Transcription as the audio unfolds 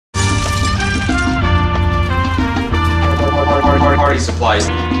party supplies.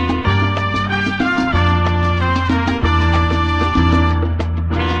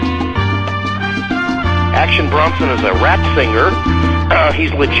 Action Bronson is a rap singer.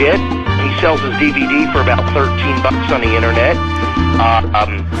 He's legit. He sells his DVD for about $13 on the internet.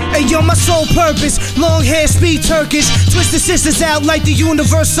 Hey yo, my sole purpose, long hair, speed Turkish, twist the sisters out like the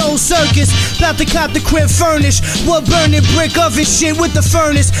Universal Circus. About to cop the crib furnished, wood burning brick oven shit with the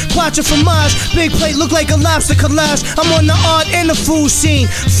furnace. Quattro fromage, big plate look like a lobster collage. I'm on the art and the food scene.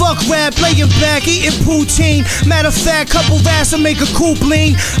 Fuck rap, laying back, eating poutine. Matter of fact, couple rats will make a coupe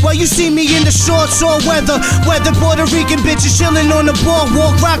lean. While you see me in the shorts or weather Puerto Rican bitches chilling on the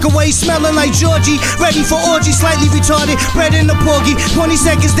boardwalk, Rockaway smelling like Georgie, ready for orgy, slightly retarded, bread in the porgy, 20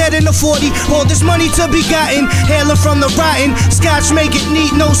 seconds dead in the 40. All this money to be gotten, hailing from the rotten. Scotch make it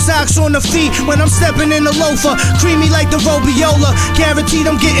neat, no socks on the feet when I'm stepping in the loafer. Creamy like the Robiola, guaranteed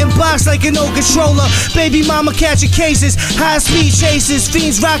I'm getting boxed like an old controller. Baby mama catching cases, high speed chases,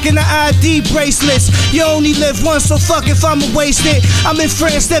 fiends rocking the ID bracelets. You only live once, so fuck if I'ma waste it. I'm in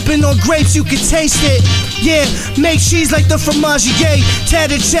France stepping on grapes, you can taste it. Yeah, make cheese like the fromagier.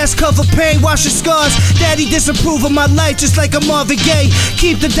 Tattered chest, cover pain, wash your scars. Daddy disapprove of my life just like a Marvin Gaye.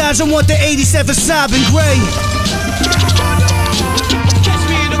 Keep the Dodge, I want the 87 Saab in gray. Catch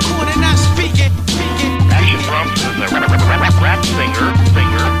me in the corner, not speaking. Action Bronson is a rap singer.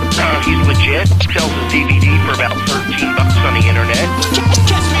 He's legit. Sells his DVD for about $13 on the internet.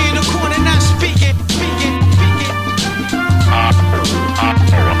 Catch me in the corner, not speaking.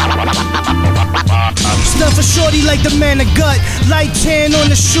 Stuff a shorty like the man of gut. Light tan on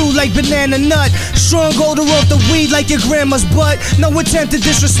the shoe like banana nut. Strong odor off the weed like your grandma's butt. No intent to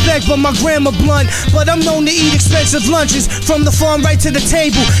disrespect, but my grandma blunt. But I'm known to eat expensive lunches. From the farm right to the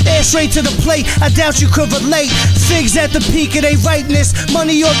table, air straight to the plate. I doubt you could relate. Figs at the peak of they rightness.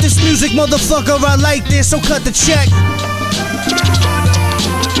 Money off this music, motherfucker, I like this, so cut the check.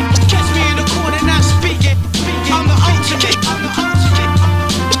 Catch me in the corner, not speaking. I'm the ultimate.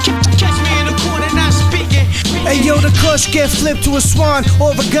 Catch me in the corner, not speaking. Hey yo, the kush get flipped to a swan,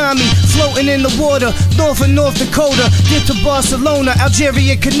 origami, floating in the water, north and North Dakota, get to Barcelona,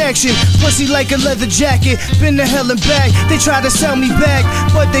 Algeria connection, pussy like a leather jacket, been to hell and back, they tried to sell me back,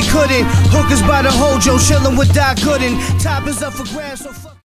 but they couldn't, hookers by the hojo, chillin' with Doc Gooden, toppers up for grabs, so fuck.